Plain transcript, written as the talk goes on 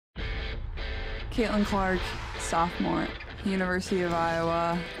Caitlin Clark, sophomore, University of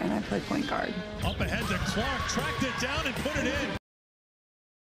Iowa, and I play point guard. Up ahead to Clark, tracked it down and put it in.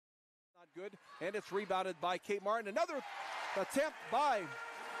 Not good, and it's rebounded by Kate Martin. Another attempt by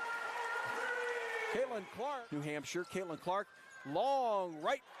Caitlin Clark. New Hampshire, Caitlin Clark, long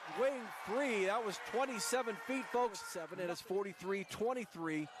right wing three. That was 27 feet, folks. 7, and it's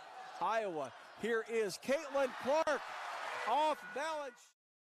 43-23, Iowa. Here is Caitlin Clark, off balance.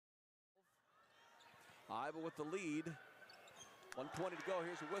 Iowa with the lead. 1:20 to go.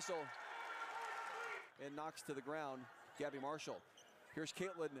 Here's a whistle. And knocks to the ground Gabby Marshall. Here's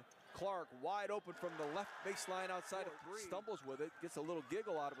Caitlin Clark, wide open from the left baseline outside of 3. Stumbles with it, gets a little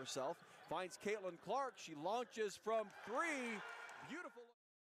giggle out of herself. Finds Caitlin Clark. She launches from 3. Beautiful.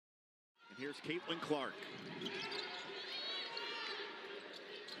 And here's Caitlin Clark.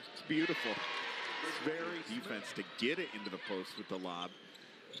 It's beautiful. It's very defense to get it into the post with the lob.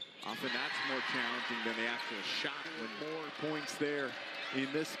 Often that's more challenging than the actual shot. When more points there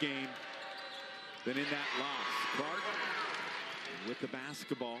in this game than in that loss. Clark with the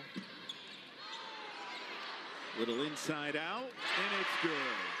basketball. Little inside out, and it's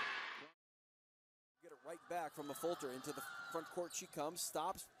good. Get it right back from the Fulter into the front court. She comes,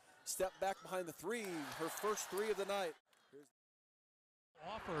 stops, step back behind the 3. Her first 3 of the night.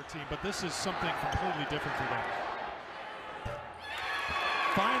 Offer her team, but this is something completely different for them.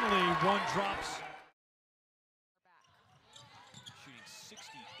 Finally, one drops. Shooting 68%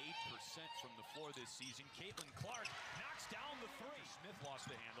 from the floor this season. Caitlin Clark knocks down the 3. Smith lost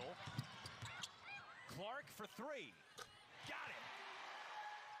the handle. Clark for 3. Got it.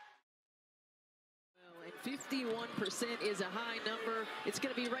 Well, and 51% is a high number. It's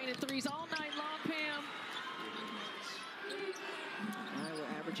going to be raining threes all night long, Pam. Iowa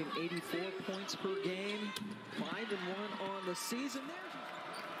averaging 84 points per game. 5-1 on the season there.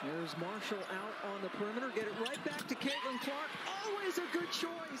 There's Marshall out on the perimeter. Get it right back to Caitlin Clark. Always a good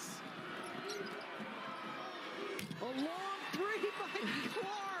choice. A long 3 by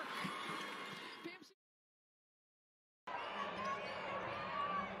Clark.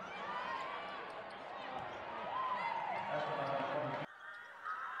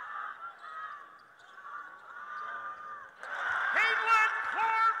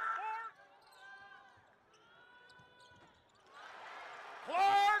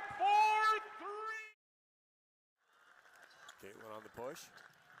 Caitlin on the push,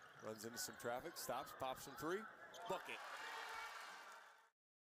 runs into some traffic, stops, pops from 3, bucket.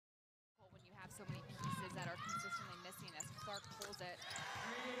 When you have so many pieces that are consistently missing as Clark pulls it.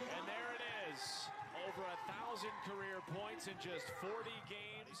 And there it is. Over 1,000 career points in just 40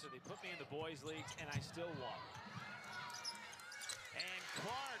 games. So they put me in the boys' leagues, and I still won. And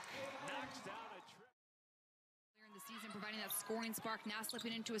Clark knocks down a trip. Earlier in the season, providing that scoring spark, now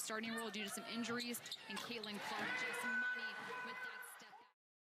slipping into a starting role due to some injuries. And Caitlin Clark just money with that step back.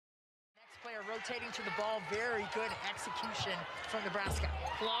 Next player rotating to the ball. Very good execution from Nebraska.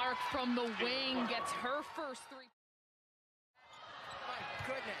 Clark from the wing gets her first 3. My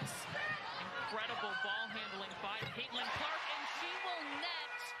goodness. Incredible ball handling by Caitlin Clark, and she will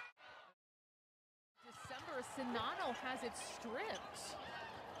net. December, Sinano has it stripped.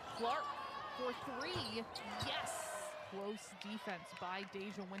 Clark for 3, yes. Close defense by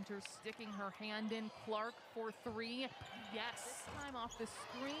Deja Winters, sticking her hand in. Clark for 3, yes. Time off the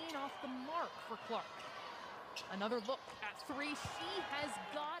screen, off the mark for Clark. Another look at 3, she has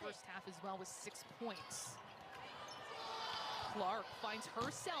got it. First half as well with 6 points. Clark finds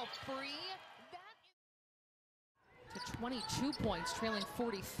herself free. To 22 points, trailing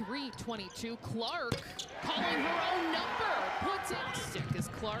 43-22. Clark calling her own number. Puts it stick as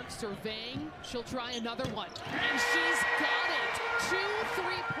Clark surveying. She'll try another one. And she's got it. 2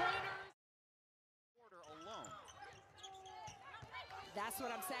 3-pointers. Alone. That's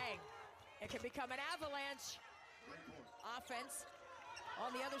what I'm saying. It can become an avalanche. Offense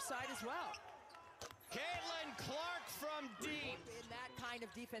on the other side as well. Caitlin Clark from deep. In that kind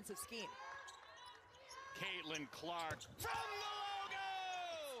of defensive scheme. Caitlin Clark from the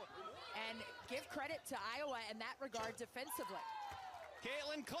logo! And give credit to Iowa in that regard defensively.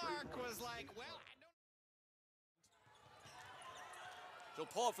 Caitlin Clark was like, well, I don't. She'll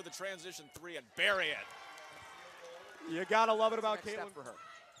pull up for the transition 3 and bury it. You gotta love it about Caitlin. For her.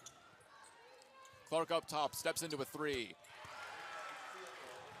 Clark up top, steps into a 3.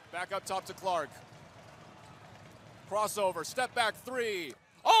 Back up top to Clark. Crossover, step back 3.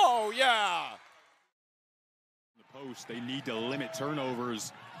 Oh, yeah! Post, they need to limit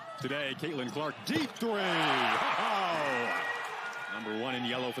turnovers today. Caitlin Clark, deep 3. Oh! Number 1 in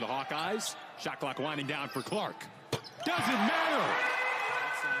yellow for the Hawkeyes. Shot clock winding down for Clark. Doesn't matter.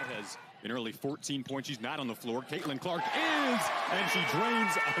 That side has An early 14 points. She's not on the floor. Caitlin Clark is, and she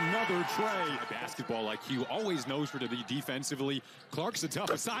drains another tray. Basketball IQ always knows her to be defensively. Clark's a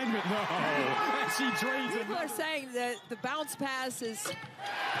tough assignment. No, and she drains it. People are saying that the bounce pass is,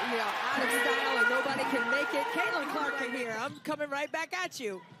 out of style and nobody can make it. Caitlin Clark in here. I'm coming right back at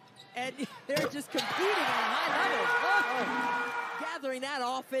you. And they're just competing at a high level. Gathering that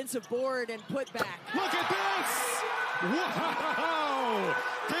offensive board and put back. Look at this! Wow!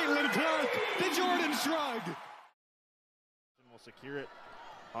 Caitlin Clark, the Jordan shrug. Will secure it.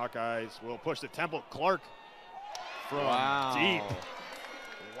 Hawkeyes will push the temple. Clark from deep.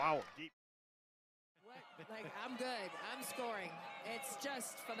 Wow, deep. I'm good. I'm scoring. It's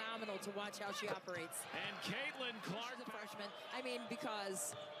just phenomenal to watch how she operates. And Caitlin Clark, the freshman. I mean,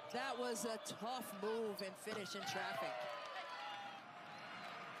 because that was a tough move and finish in traffic.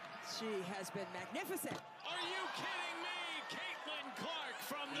 She has been magnificent. Are you kidding me? Caitlin Clark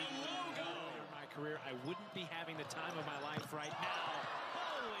from the logo. In my career, I wouldn't be having the time of my life right now.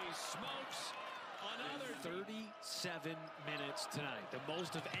 Holy smokes. Another 37 minutes tonight. The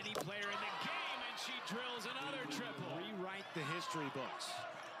most of any player in the game, and she drills another triple. Rewrite the history books.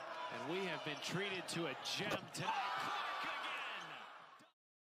 And we have been treated to a gem tonight. Clark again.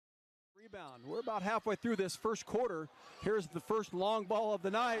 Rebound. We're about halfway through this first quarter. Here's the first long ball of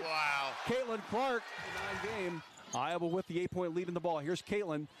the night. Wow. Caitlin Clark, the 9-game. Iowa with the 8-point lead in the ball. Here's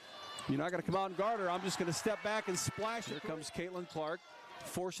Caitlin. You're not going to come out and guard her. I'm just going to step back and splash. Here comes Caitlin Clark,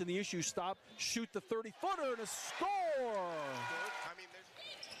 forcing the issue. Stop, shoot the 30-footer, and a score.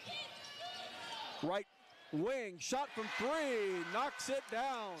 Right wing, shot from 3, knocks it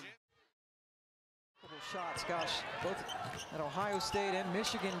down. Couple shots, gosh, both at Ohio State and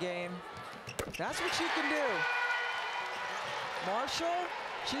Michigan game. That's what she can do. Marshall,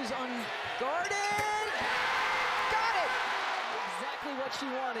 she's unguarded. Got it! Exactly what she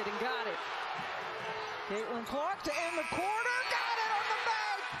wanted and got it. Caitlin Clark to end the quarter. Got it on the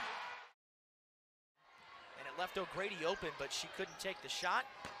bank! And it left O'Grady open, but she couldn't take the shot.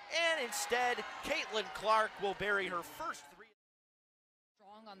 And instead, Caitlin Clark will bury her first 3.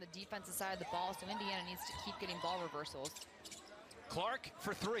 Strong on the defensive side of the ball, so Indiana needs to keep getting ball reversals. Clark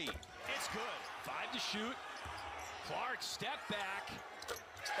for 3. It's good. 5 to shoot. Clark, step back.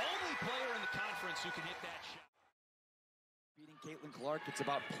 Only player in the conference who can hit that shot. Beating Caitlin Clark, it's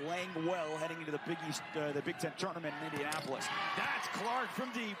about playing well heading into the Big Ten tournament in Indianapolis. That's Clark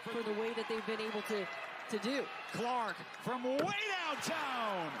from deep. For the way that they've been able to do. Clark from way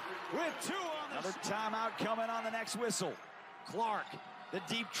downtown with 2 on the another timeout coming on the next whistle. Clark, the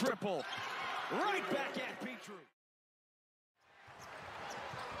deep triple, right back at Petru.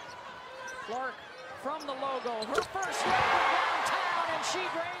 Clark from the logo, her first downtown, and she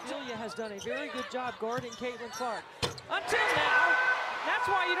drains. Julia has done a very good job guarding Caitlin Clark. Until now, that's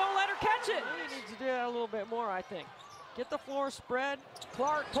why you don't let her catch it. Julia needs to do that a little bit more, I think. Get the floor spread.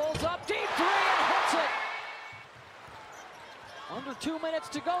 Clark pulls up, deep 3 and hits it. Under 2 minutes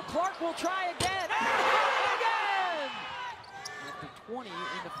to go. Clark will try again. And again! After 20 in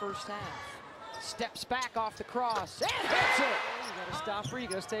the first half. Steps back off the cross and hits it. You got to stop her. You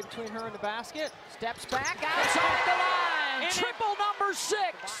got to stay between her and the basket. Steps back outside the line. And triple number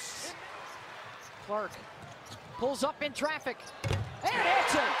 6. Clark pulls up in traffic and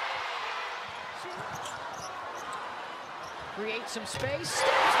hits it. Creates some space.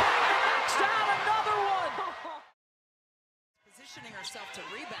 Steps back and knocks down another one. Positioning herself to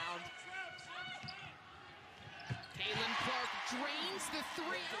rebound. Caitlin Clark drains the 3,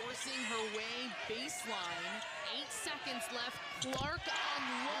 forcing her way baseline. 8 seconds left. Clark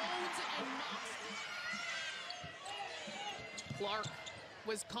unloads and knocks it. Clark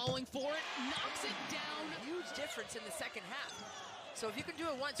was calling for it, knocks it down. Huge difference in the second half. So if you can do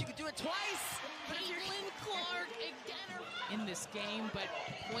it once, you can do it twice. Caitlin Clark again in this game, but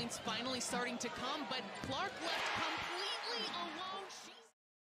points finally starting to come. But Clark left completely alone. She's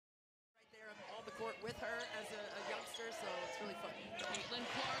right there on the court with her as a youngster, so it's really fun. Caitlin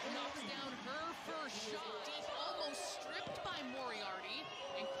Clark knocks down her first shot, deep, almost stripped by Moriarty,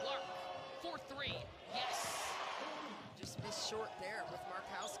 and Clark for 3. Yes. Just missed short there with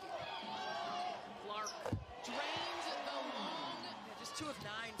Markowski. Clark drains the long. Just 2 of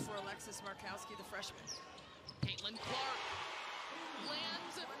 9 for Alexis Markowski, the freshman. Caitlin Clark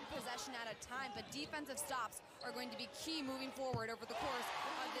lands one possession at a time, but defensive stops are going to be key moving forward over the course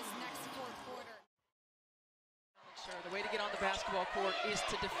of this next 4th quarter. Sure, the way to get on the basketball court is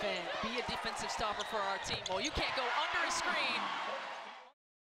to defend. Be a defensive stopper for our team. Well, you can't go under a screen.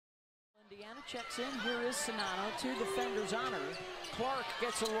 Indiana checks in. Here is Sonano. 2 defenders on her. Clark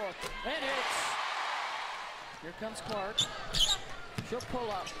gets a look and hits. Here comes Clark. She'll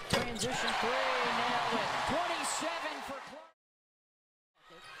pull up. Transition three. Nailed it. 27 for Clark.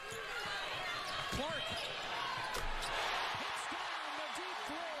 Clark hits down the deep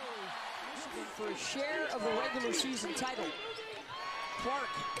throw. Michigan for a share of the regular season title. Clark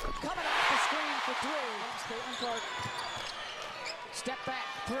coming off the screen for three. Caitlin Clark. Step back,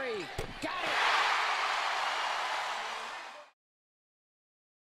 three.